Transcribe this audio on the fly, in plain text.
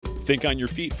Think on your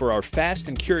feet for our Fast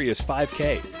and Curious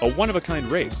 5K, a one-of-a-kind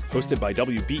race hosted by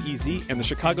WBEZ and the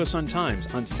Chicago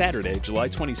Sun-Times on Saturday, July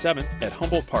 27th at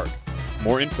Humboldt Park.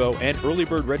 More info and early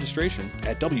bird registration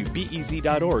at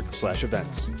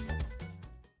wbez.org/events.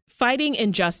 Fighting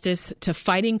injustice to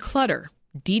fighting clutter,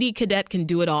 DD Cadet can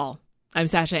do it all. I'm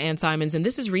Sasha Ann Simons, and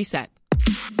this is Reset.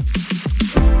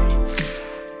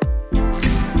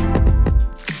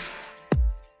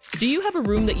 Do you have a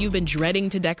room that you've been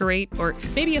dreading to decorate, or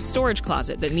maybe a storage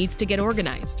closet that needs to get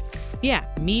organized? Yeah,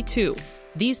 me too.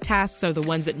 These tasks are the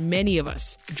ones that many of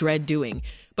us dread doing.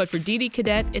 But for DD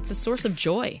Cadet, it's a source of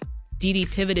joy.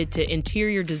 DD pivoted to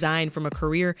interior design from a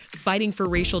career fighting for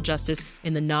racial justice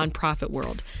in the nonprofit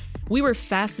world. We were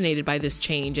fascinated by this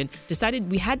change and decided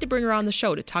we had to bring her on the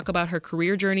show to talk about her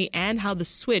career journey and how the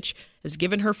switch has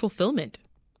given her fulfillment.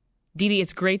 DD,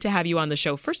 it's great to have you on the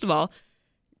show. First of all,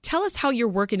 tell us how your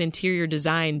work in interior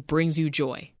design brings you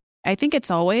joy. I think it's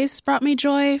always brought me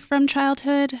joy from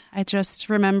childhood. I just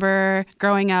remember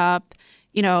growing up,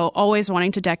 always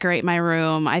wanting to decorate my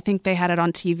room. I think they had it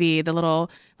on TV, the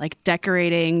little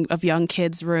decorating of young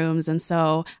kids' rooms. And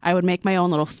so I would make my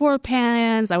own little floor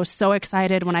pans. I was so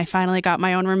excited when I finally got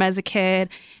my own room as a kid.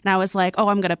 And I was like, oh,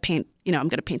 I'm going to paint, I'm going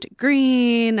to paint it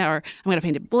green, or I'm going to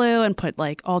paint it blue and put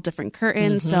all different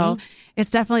curtains. So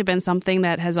it's definitely been something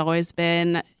that has always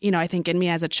been, I think in me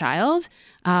as a child.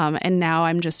 And now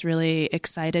I'm just really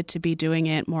excited to be doing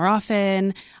it more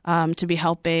often, to be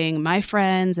helping my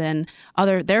friends and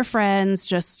their friends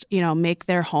just, make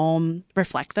their home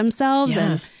reflect themselves.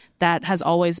 Yeah. And that has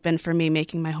always been for me,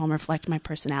 making my home reflect my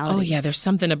personality. Oh, yeah. There's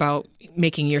something about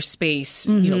making your space,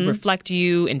 reflect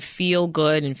you and feel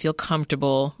good and feel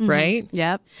comfortable, right?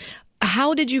 Yep.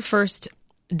 How did you first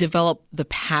develop the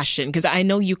passion? Because I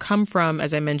know you come from,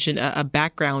 as I mentioned, a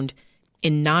background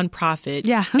in nonprofit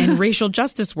and racial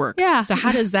justice work. Yeah. So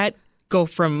how does that go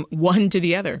from one to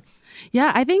the other?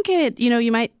 Yeah, I think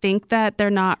you might think that they're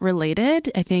not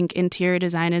related. I think interior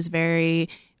design is very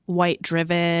white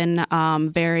driven,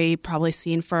 very probably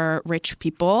seen for rich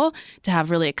people to have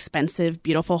really expensive,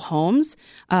 beautiful homes.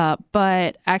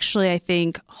 But actually, I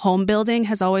think home building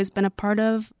has always been a part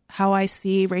of how I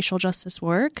see racial justice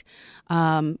work,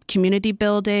 community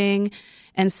building.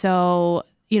 And so,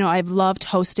 I've loved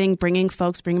hosting, bringing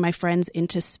my friends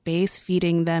into space,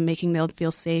 feeding them, making them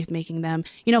feel safe, making them,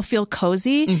 feel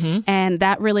cozy. And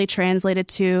that really translated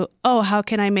to, how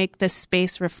can I make this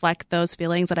space reflect those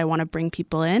feelings that I want to bring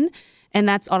people in? And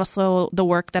that's also the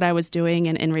work that I was doing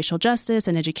in racial justice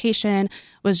and education,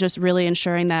 was just really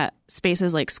ensuring that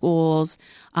spaces like schools,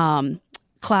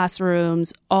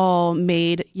 classrooms, all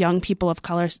made young people of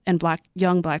color and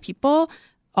young Black people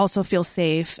also feel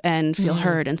safe and feel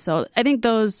heard. And so I think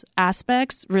those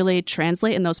aspects really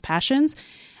translate in those passions.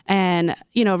 And,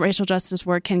 racial justice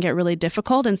work can get really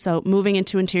difficult. And so moving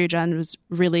into interior design was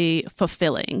really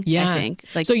fulfilling, I think.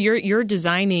 So you're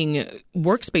designing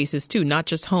workspaces too, not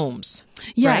just homes,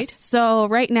 yes. Right? So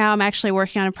right now I'm actually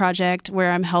working on a project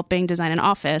where I'm helping design an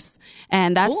office.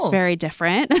 And that's very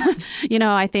different.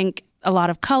 I think a lot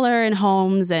of color in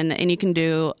homes and you can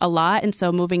do a lot. And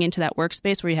so moving into that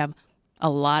workspace where you have a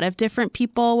lot of different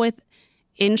people with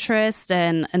interest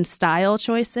and style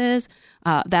choices,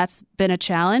 that's been a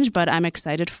challenge, but I'm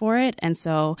excited for it. And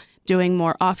so doing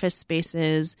more office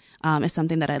spaces is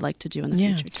something that I'd like to do in the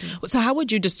future too. So how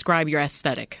would you describe your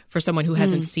aesthetic for someone who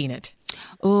hasn't seen it?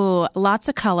 Ooh, lots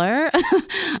of color.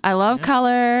 I love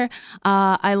color.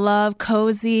 I love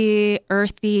cozy,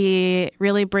 earthy,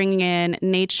 really bringing in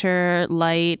nature,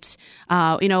 light.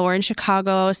 We're in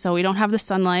Chicago, so we don't have the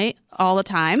sunlight all the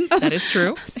time. That is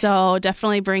true. So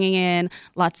definitely bringing in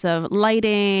lots of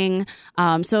lighting.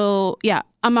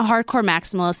 I'm a hardcore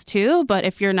maximalist too, but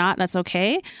if you're not, that's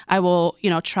okay. I will,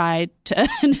 try to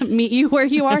meet you where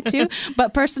you are too.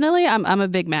 But personally, I'm a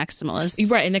big maximalist.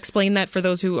 Right. And explain that for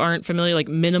those who aren't familiar, like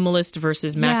minimalist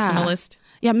versus maximalist.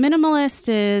 Yeah, minimalist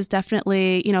is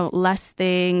definitely, less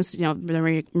things,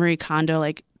 Marie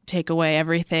Kondo, take away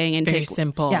everything and very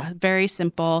simple. Yeah, very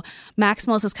simple.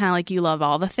 Maximalist is kind of like you love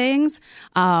all the things.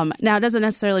 Now, it doesn't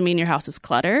necessarily mean your house is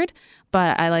cluttered,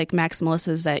 but I like maximalist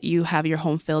is that you have your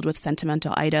home filled with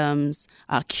sentimental items,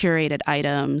 curated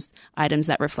items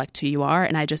that reflect who you are.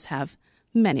 And I just have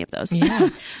many of those. Yeah.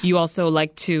 You also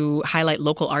like to highlight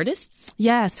local artists?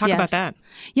 Yes. Talk about that.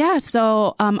 Yeah.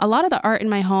 So a lot of the art in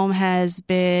my home has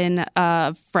been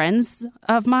friends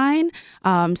of mine.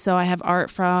 So I have art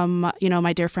from,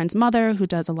 my dear friend's mother who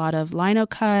does a lot of lino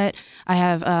cut. I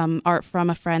have art from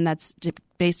a friend that's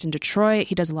based in Detroit.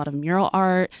 He does a lot of mural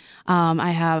art. I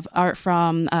have art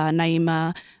from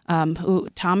Naima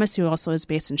Thomas, who also is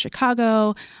based in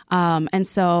Chicago. And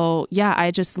so, yeah,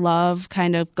 I just love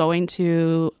kind of going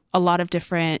to a lot of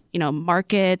different,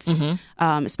 markets,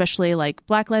 especially like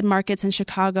Black-led markets in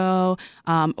Chicago,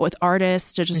 with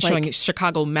artists to just showing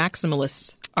Chicago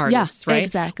maximalist artists, right?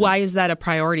 Exactly. Why is that a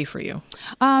priority for you?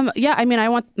 I mean, I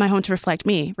want my home to reflect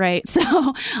me, right?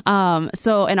 So,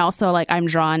 and also like I'm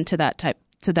drawn to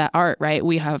that art, right?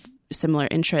 We have similar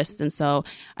interests. And so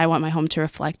I want my home to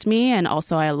reflect me. And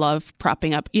also I love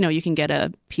propping up, you can get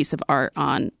a piece of art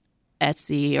on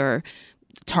Etsy or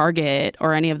Target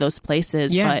or any of those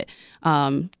places, but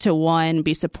to one,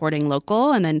 be supporting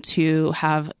local, and then two,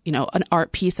 have an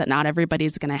art piece that not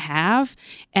everybody's going to have,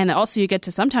 and also you get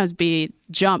to sometimes be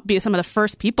some of the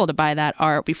first people to buy that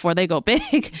art before they go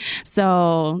big.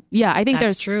 So yeah, I think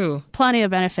there's plenty of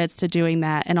benefits to doing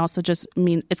that, and also just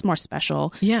it's more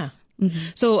special. Yeah. Mm-hmm.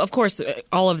 So of course,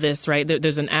 all of this, right?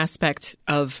 There's an aspect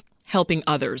of helping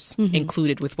others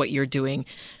included with what you're doing.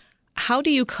 How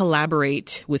do you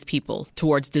collaborate with people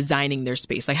towards designing their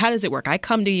space? Like, how does it work? I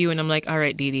come to you and I'm like, all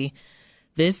right, Didi,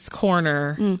 this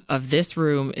corner of this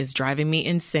room is driving me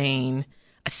insane.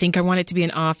 I think I want it to be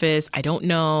an office. I don't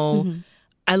know.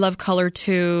 I love color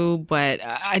too, but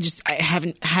I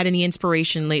haven't had any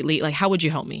inspiration lately. Like, how would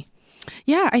you help me?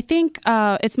 Yeah, I think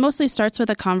it mostly starts with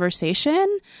a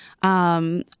conversation.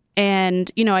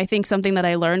 And, I think something that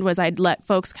I learned was I'd let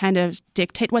folks kind of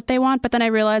dictate what they want, but then I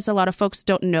realized a lot of folks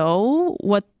don't know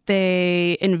what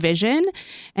they envision.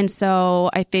 And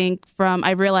so I think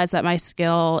I realized that my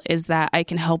skill is that I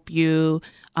can help you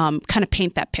kind of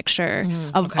paint that picture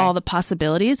of all the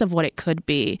possibilities of what it could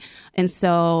be. And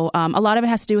so a lot of it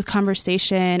has to do with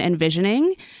conversation and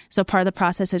visioning. So part of the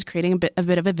process is creating a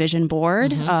bit of a vision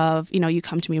board of, you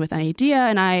come to me with an idea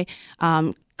and I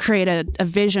create a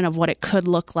vision of what it could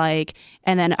look like.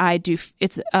 And then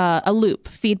it's a loop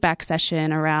feedback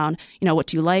session around, what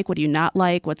do you like? What do you not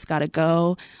like? What's got to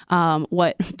go?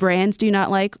 What brands do you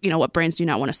not like? What brands do you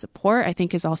not want to support? I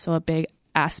think is also a big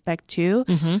aspect too.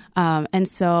 And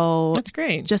so that's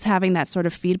great. Just having that sort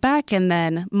of feedback and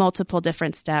then multiple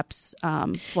different steps,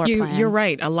 floor plan. You're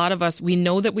right. A lot of us, we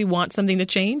know that we want something to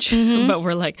change, but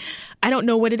we're like, I don't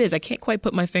know what it is. I can't quite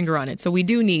put my finger on it. So we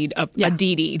do need a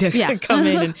Didi to come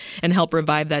in and help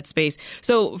revive that space.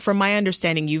 So from my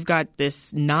understanding, you've got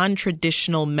this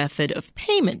non-traditional method of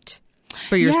payment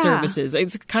for your services.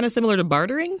 It's kind of similar to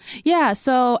bartering? Yeah.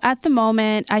 So at the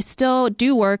moment, I still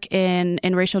do work in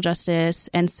racial justice.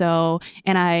 And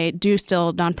I do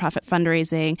still nonprofit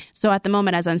fundraising. So at the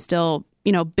moment, as I'm still,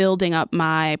 building up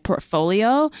my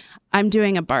portfolio, I'm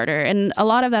doing a barter. And a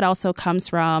lot of that also comes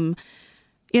from,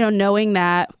 knowing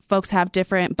that folks have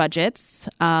different budgets.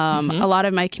 A lot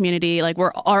of my community,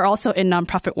 are also in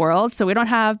nonprofit world, so we don't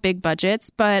have big budgets,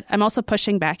 but I'm also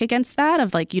pushing back against that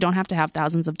of you don't have to have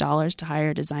thousands of dollars to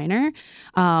hire a designer.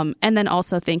 And then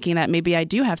also thinking that maybe I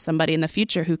do have somebody in the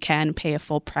future who can pay a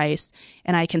full price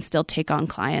and I can still take on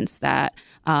clients that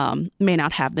may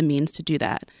not have the means to do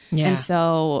that. Yeah. And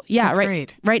so,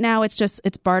 right now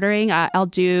it's bartering. I'll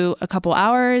do a couple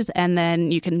hours and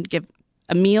then you can give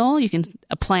a meal,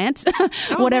 a plant,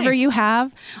 whatever you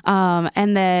have.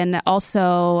 And then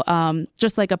also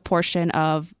just like a portion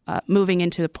of moving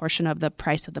into a portion of the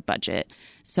price of the budget.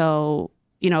 So,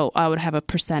 I would have a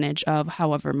percentage of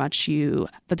however much the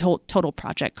total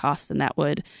project costs, and that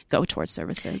would go towards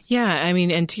services. Yeah. I mean,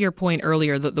 and to your point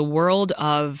earlier, the world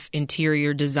of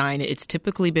interior design, it's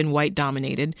typically been white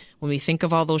dominated. When we think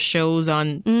of all those shows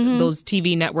on those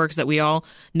TV networks that we all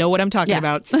know what I'm talking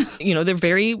about, they're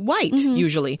very white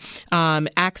usually.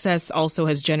 Access also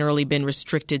has generally been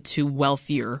restricted to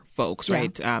wealthier folks,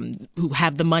 right? Who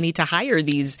have the money to hire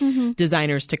these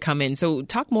designers to come in. So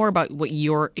talk more about what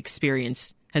your experience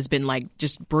has been like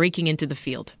just breaking into the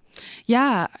field.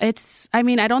 Yeah,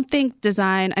 I don't think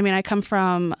design, I come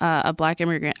from a Black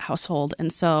immigrant household.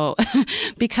 And so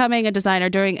becoming a designer,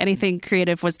 doing anything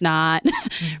creative was not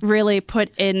really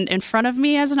put in front of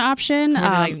me as an option.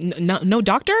 No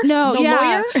doctor? No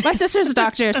lawyer? My sister's a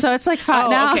doctor, so it's fine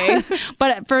now. Okay.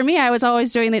 But for me, I was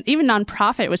always doing that. Even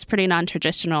nonprofit was pretty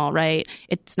non-traditional, right?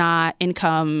 It's not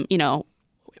income,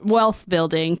 wealth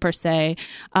building per se.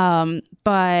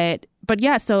 But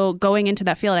yeah, so going into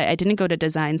that field, I didn't go to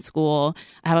design school.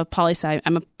 I'm a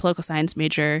political science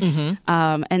major.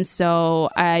 And so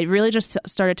I really just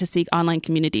started to seek online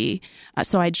community.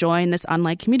 So I joined this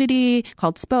online community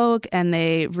called Spoke, and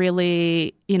they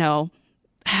really,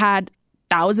 had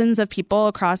thousands of people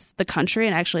across the country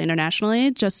and actually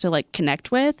internationally just to like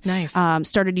connect with. Nice.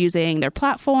 Started using their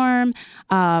platform.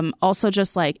 Also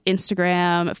just like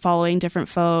Instagram, following different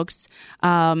folks.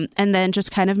 And then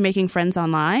just kind of making friends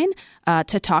online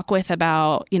to talk with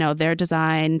about, their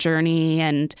design journey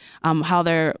and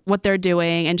what they're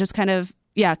doing, and just kind of,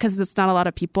 because it's not a lot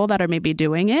of people that are maybe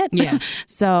doing it. Yeah.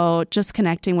 So just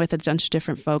connecting with a bunch of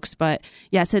different folks. But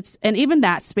yes, and even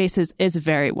that space is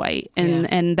very white.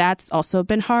 And that's also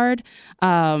been hard.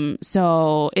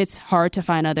 So it's hard to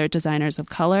find other designers of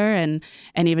color and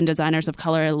even designers of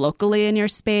color locally in your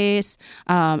space.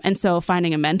 And so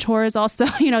finding a mentor is also,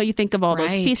 you think of all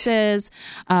those pieces.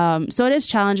 So it is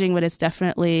challenging, but it's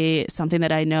definitely something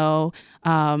that I know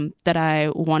that I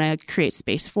want to create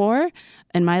space for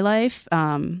in my life.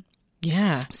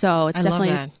 So it's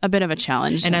definitely a bit of a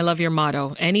challenge. And I love your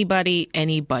motto, anybody,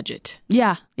 any budget.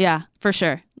 Yeah, for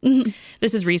sure.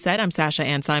 This is Reset. I'm Sasha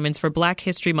Ann Simons. For Black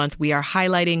History Month, we are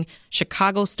highlighting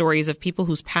Chicago stories of people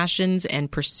whose passions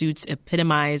and pursuits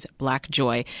epitomize Black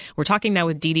joy. We're talking now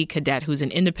with Didi Cadet, who's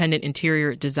an independent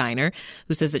interior designer,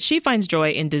 who says that she finds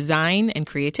joy in design and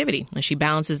creativity, and she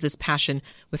balances this passion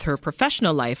with her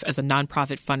professional life as a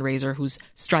nonprofit fundraiser who's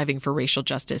striving for racial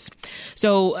justice.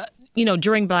 So,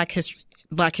 during Black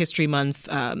History Month,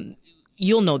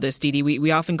 you'll know this, Didi.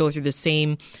 We often go through the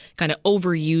same kind of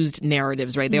overused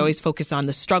narratives, right? They always focus on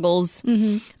the struggles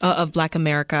of Black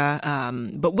America.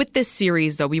 But with this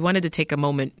series, though, we wanted to take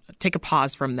a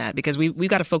pause from that, because we've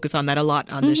got to focus on that a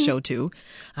lot on this show, too,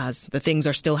 as the things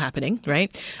are still happening,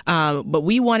 right? But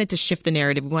we wanted to shift the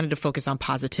narrative. We wanted to focus on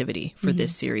positivity for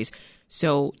this series.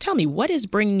 So tell me, what is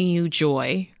bringing you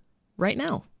joy right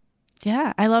now?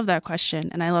 Yeah, I love that question,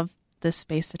 and I love this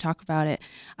space to talk about it.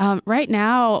 Right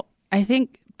now, I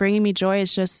think bringing me joy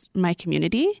is just my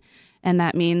community. And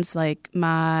that means like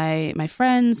my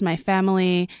friends, my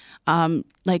family,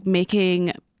 like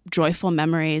making joyful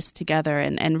memories together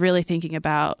and really thinking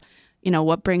about,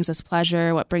 what brings us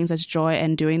pleasure, what brings us joy,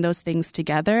 and doing those things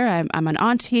together. I'm an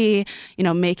auntie,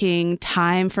 making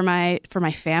time for my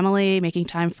family, making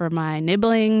time for my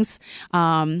nibblings,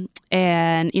 and,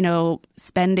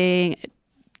 spending.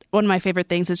 One of my favorite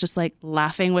things is just like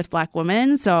laughing with Black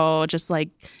women. So just like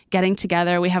getting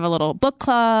together. We have a little book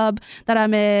club that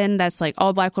I'm in that's like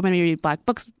all Black women. We read Black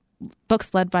books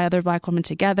led by other Black women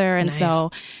together. And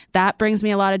so that brings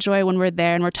me a lot of joy when we're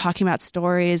there and we're talking about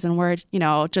stories and we're,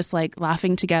 just like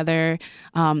laughing together.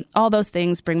 All those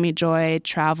things bring me joy.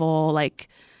 Travel, like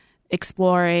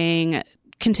exploring,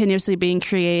 continuously being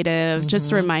creative,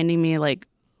 just reminding me like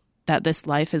that this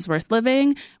life is worth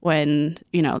living when,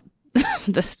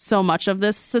 so much of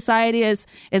this society is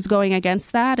going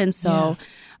against that. And so,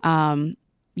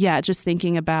 just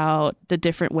thinking about the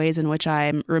different ways in which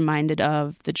I'm reminded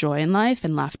of the joy in life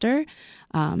and laughter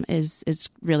is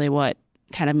really what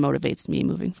kind of motivates me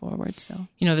moving forward. So,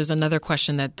 there's another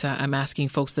question that I'm asking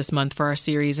folks this month for our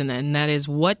series, and that is,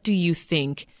 what do you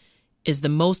think is the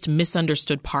most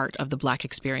misunderstood part of the Black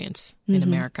experience in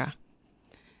America?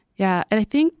 Yeah, and I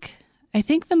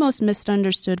think the most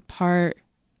misunderstood part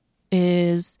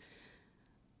is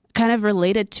kind of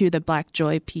related to the Black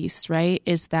joy piece, right?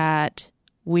 Is that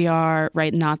we are,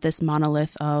 right, not this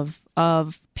monolith of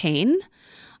pain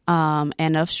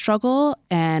and of struggle,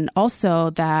 and also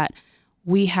that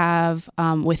we have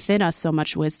within us so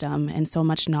much wisdom and so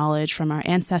much knowledge from our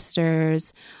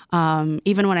ancestors.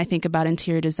 Even when I think about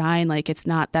interior design, like it's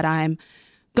not that I'm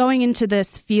going into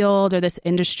this field or this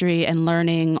industry and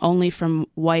learning only from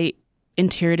white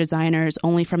interior designers,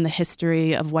 only from the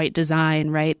history of white design,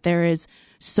 right? There is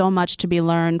so much to be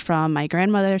learned from my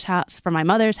grandmother's house, from my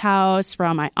mother's house,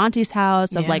 from my auntie's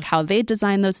house, of like how they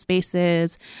design those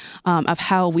spaces, of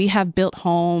how we have built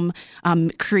home,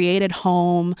 created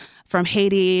home from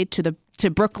Haiti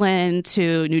to Brooklyn,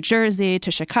 to New Jersey,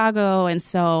 to Chicago. And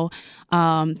so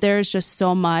there's just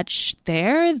so much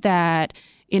there that,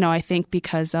 I think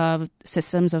because of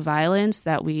systems of violence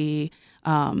that we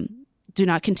do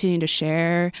not continue to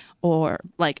share, or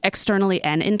like externally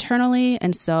and internally.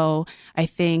 And so I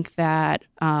think that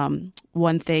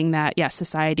one thing that,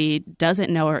 society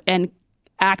doesn't know and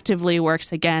actively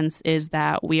works against is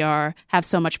that we have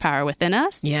so much power within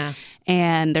us. Yeah.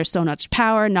 And there's so much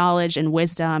power, knowledge, and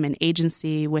wisdom and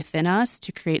agency within us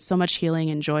to create so much healing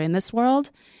and joy in this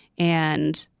world.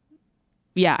 And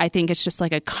I think it's just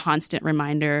like a constant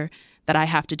reminder that I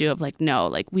have to do of like, no,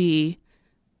 like we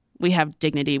have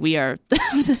dignity. We are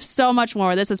so much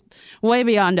more. This is way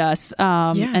beyond us.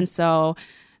 And so,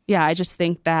 I just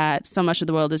think that so much of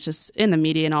the world is just in the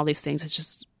media and all these things. It's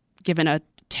just given a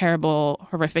terrible,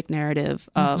 horrific narrative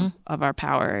of our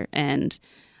power. And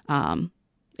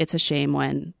it's a shame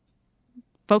when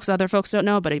other folks don't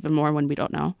know, but even more when we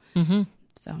don't know. Mm-hmm.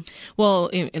 So, well,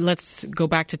 let's go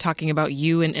back to talking about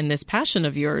you and this passion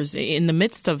of yours. In the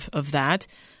midst of that,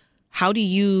 how do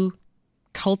you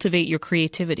cultivate your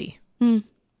creativity?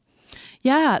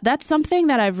 Yeah, that's something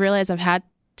that I've realized I've had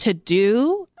to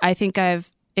do. I think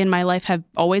in my life have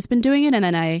always been doing it, and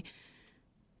then I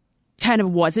kind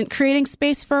of wasn't creating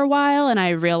space for a while, and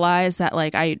I realized that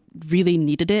like I really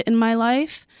needed it in my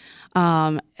life.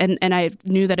 And I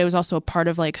knew that it was also a part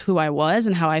of like who I was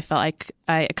and how I felt like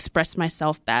I expressed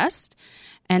myself best.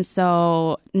 And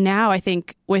so now I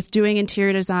think with doing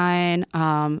interior design,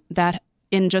 that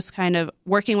in just kind of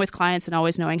working with clients and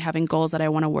always knowing having goals that I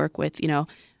want to work with,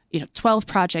 12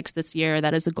 projects this year,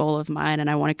 that is a goal of mine, and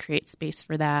I want to create space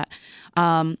for that.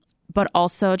 But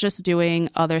also just doing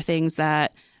other things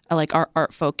that like are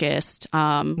art focused,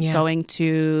 going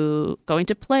to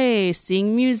play,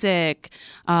 seeing music.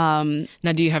 Now,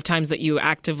 do you have times that you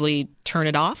actively turn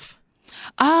it off?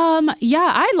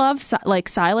 Yeah, I love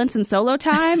silence and solo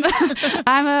time.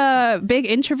 I'm a big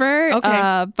introvert,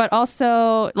 but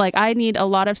also like I need a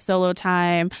lot of solo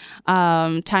time,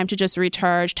 time to just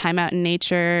recharge, time out in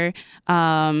nature,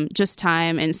 just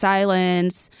time in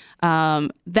silence.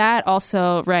 That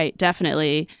also, right,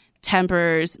 definitely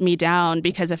tempers me down,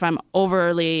 because if I'm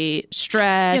overly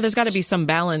stressed, there's got to be some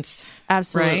balance.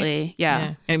 Absolutely. Right?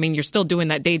 Yeah. I mean, you're still doing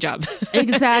that day job.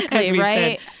 Exactly.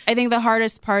 Right. I think the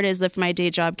hardest part is if my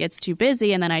day job gets too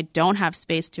busy and then I don't have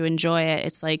space to enjoy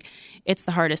it. It's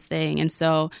the hardest thing. And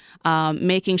so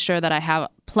making sure that I have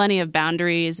plenty of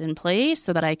boundaries in place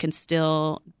so that I can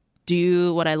still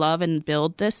do what I love and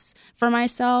build this for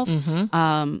myself.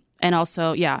 Mm-hmm. And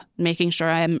also, making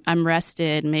sure I'm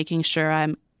rested, making sure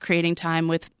I'm creating time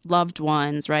with loved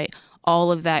ones, right?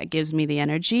 All of that gives me the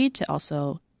energy to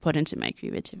also put into my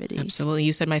creativity. Absolutely.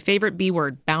 You said my favorite B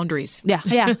word, boundaries.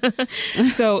 Yeah.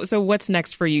 So what's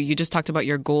next for you? You just talked about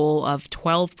your goal of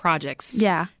 12 projects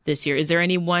this year. Is there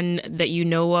any one that you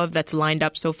know of that's lined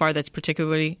up so far that's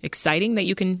particularly exciting that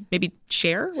you can maybe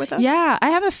share with us? Yeah, I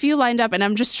have a few lined up, and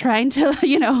I'm just trying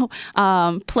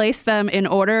to, place them in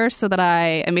order so that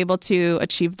I am able to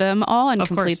achieve them all and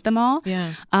complete them all.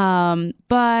 Yeah.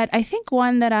 But I think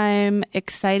one that I'm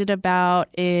excited about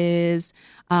is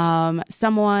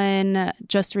someone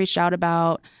just reached out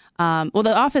about,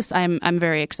 The Office I'm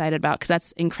very excited about because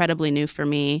that's incredibly new for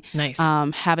me. Nice.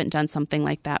 Haven't done something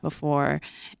like that before.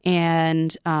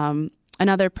 And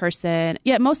another person,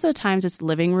 most of the times it's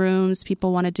living rooms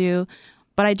people want to do,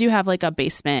 but I do have like a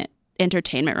basement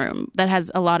entertainment room that has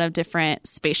a lot of different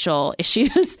spatial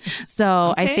issues.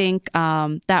 So I think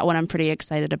that one I'm pretty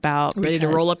excited about. Ready to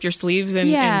roll up your sleeves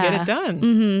and get it done.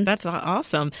 Mm-hmm. That's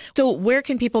awesome. So where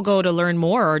can people go to learn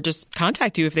more or just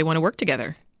contact you if they want to work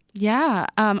together? Yeah,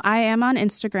 I am on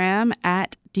Instagram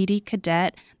at DD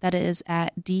Cadet. That is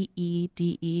at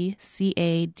DEDECADET.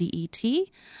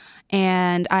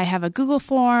 And I have a Google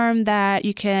form that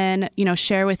you can,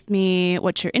 share with me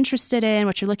what you're interested in,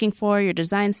 what you're looking for, your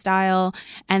design style.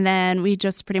 And then we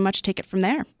just pretty much take it from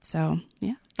there. So,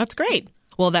 yeah. That's great.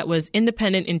 Well, that was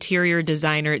independent interior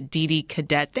designer DD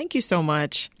Cadet. Thank you so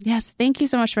much. Yes, thank you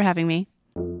so much for having me.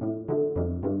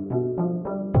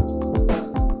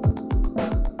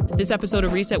 This episode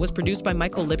of Reset was produced by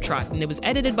Michael Liptrot, and it was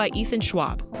edited by Ethan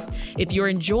Schwab. If you're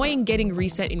enjoying getting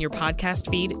Reset in your podcast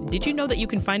feed, did you know that you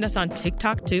can find us on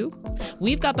TikTok too?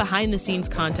 We've got behind-the-scenes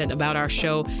content about our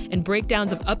show and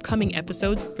breakdowns of upcoming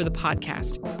episodes for the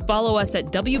podcast. Follow us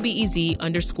at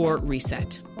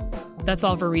WBEZ_Reset. That's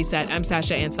all for Reset. I'm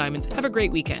Sasha Ann Simons. Have a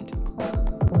great weekend.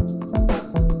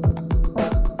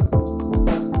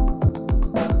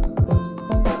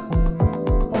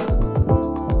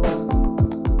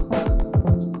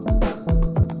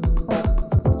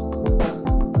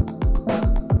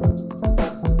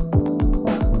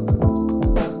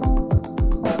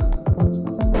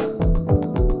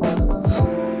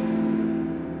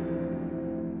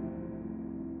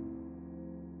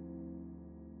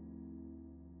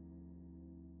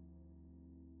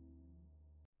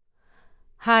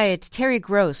 Hi, it's Terry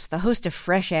Gross, the host of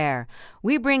Fresh Air.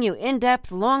 We bring you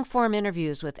in-depth, long-form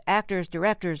interviews with actors,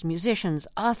 directors, musicians,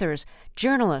 authors,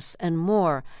 journalists, and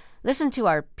more. Listen to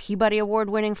our Peabody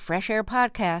Award-winning Fresh Air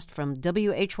podcast from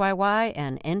WHYY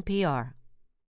and NPR.